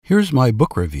Here's my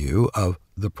book review of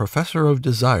The Professor of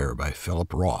Desire by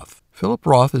Philip Roth. Philip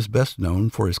Roth is best known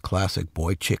for his classic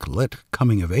boy-chick-lit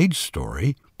coming-of-age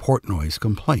story, Portnoy's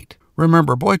Complaint.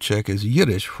 Remember, boy-chick is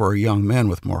Yiddish for a young man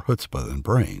with more chutzpah than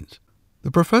brains. The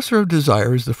Professor of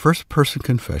Desire is the first-person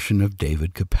confession of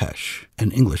David Kopesh,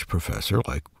 an English professor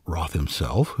like Roth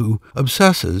himself, who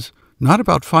obsesses not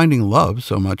about finding love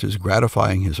so much as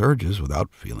gratifying his urges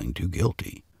without feeling too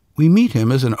guilty. We meet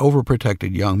him as an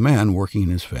overprotected young man working in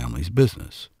his family's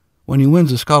business. When he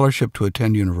wins a scholarship to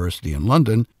attend university in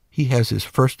London, he has his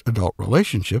first adult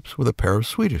relationships with a pair of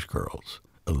Swedish girls,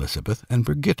 Elizabeth and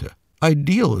Birgitta.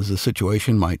 Ideal as the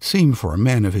situation might seem for a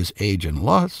man of his age and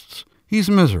lusts, he's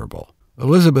miserable.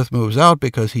 Elizabeth moves out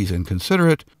because he's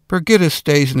inconsiderate. Birgitta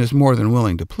stays and is more than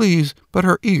willing to please, but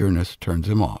her eagerness turns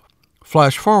him off.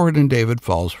 Flash forward and David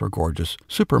falls for gorgeous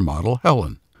supermodel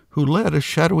Helen, who led a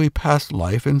shadowy past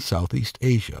life in Southeast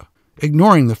Asia.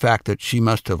 Ignoring the fact that she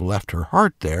must have left her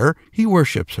heart there, he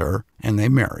worships her, and they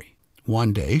marry.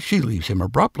 One day, she leaves him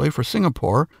abruptly for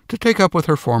Singapore to take up with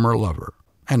her former lover,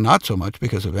 and not so much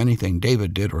because of anything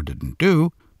David did or didn't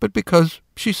do, but because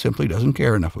she simply doesn't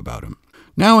care enough about him.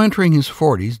 Now entering his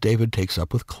 40s, David takes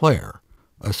up with Claire,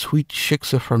 a sweet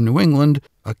shiksa from New England,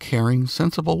 a caring,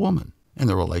 sensible woman, and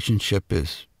the relationship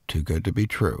is too good to be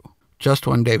true. Just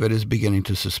when David is beginning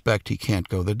to suspect he can't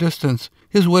go the distance,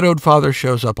 his widowed father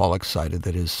shows up all excited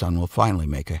that his son will finally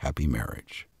make a happy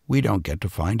marriage. We don't get to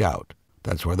find out.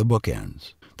 That's where the book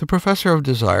ends. The Professor of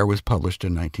Desire was published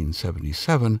in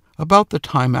 1977, about the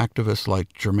time activists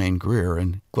like Germaine Greer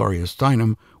and Gloria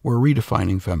Steinem were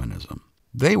redefining feminism.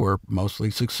 They were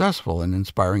mostly successful in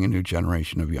inspiring a new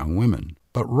generation of young women.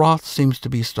 But Roth seems to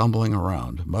be stumbling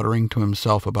around, muttering to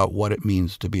himself about what it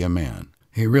means to be a man.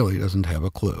 He really doesn't have a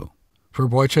clue. For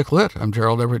Boy Chick Lit, I'm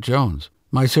Gerald Everett Jones.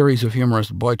 My series of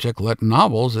humorous Boy Chick Lit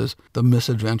novels is The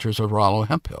Misadventures of Rollo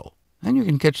Hemphill. And you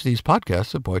can catch these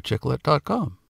podcasts at boychicklit.com.